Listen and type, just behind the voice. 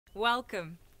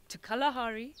Welcome to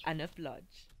Kalahari Anib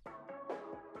Lodge.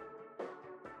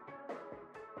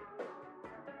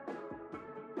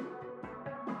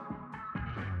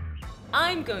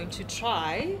 I'm going to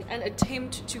try and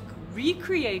attempt to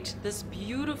recreate this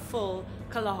beautiful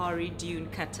Kalahari Dune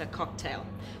cutter cocktail,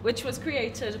 which was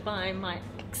created by my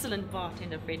excellent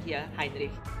bartender friend here,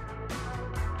 Heinrich.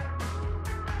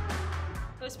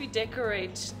 First we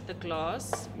decorate the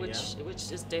glass,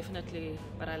 which is definitely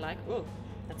what I like. Oh,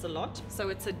 that's a lot. So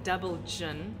it's a double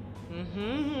gin.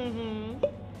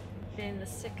 Then the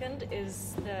second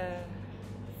is the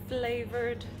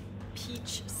flavored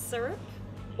peach syrup.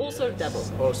 Also double.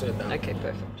 Also double. Okay,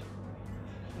 perfect.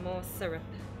 More syrup.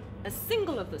 A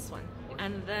single of this one.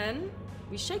 And then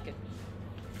we shake it.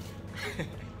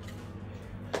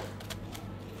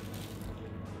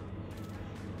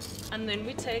 And then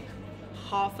we take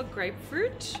half a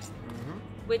grapefruit,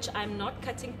 which I'm not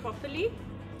cutting properly.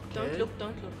 Don't look,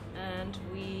 don't look. And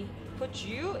we put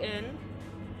you in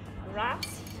right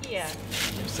here.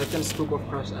 Second scoop of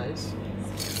crushed ice.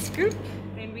 Scoop.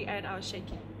 Then we add our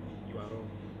shaky. You are wrong.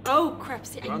 Oh crap,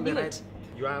 see, I knew it.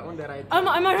 You are on the right. Am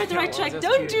I on the right track?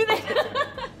 Don't do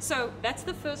that. So that's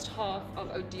the first half of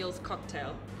Odil's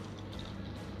cocktail.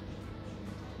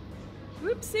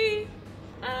 Whoopsie.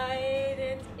 I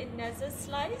did another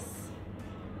slice.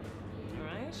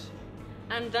 Alright.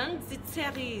 And then the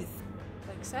cherries.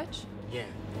 Like such. Yeah.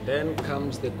 Then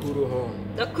comes the kudu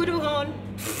horn. The kudu horn.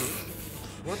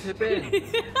 What happened?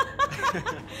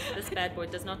 This bad boy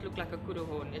does not look like a kudu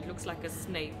horn. It looks like a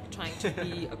snake trying to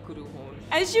be a kudu horn.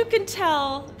 As you can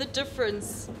tell the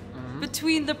difference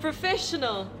between the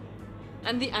professional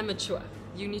and the amateur.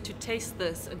 You need to taste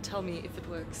this and tell me if it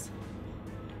works.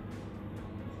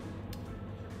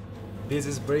 This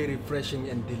is very refreshing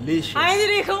and delicious.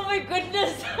 Heinrich, oh my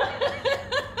goodness!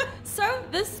 So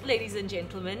this, ladies and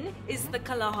gentlemen, is the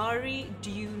Kalahari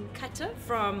Dune cutter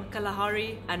from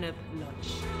Kalahari Anib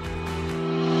Lodge.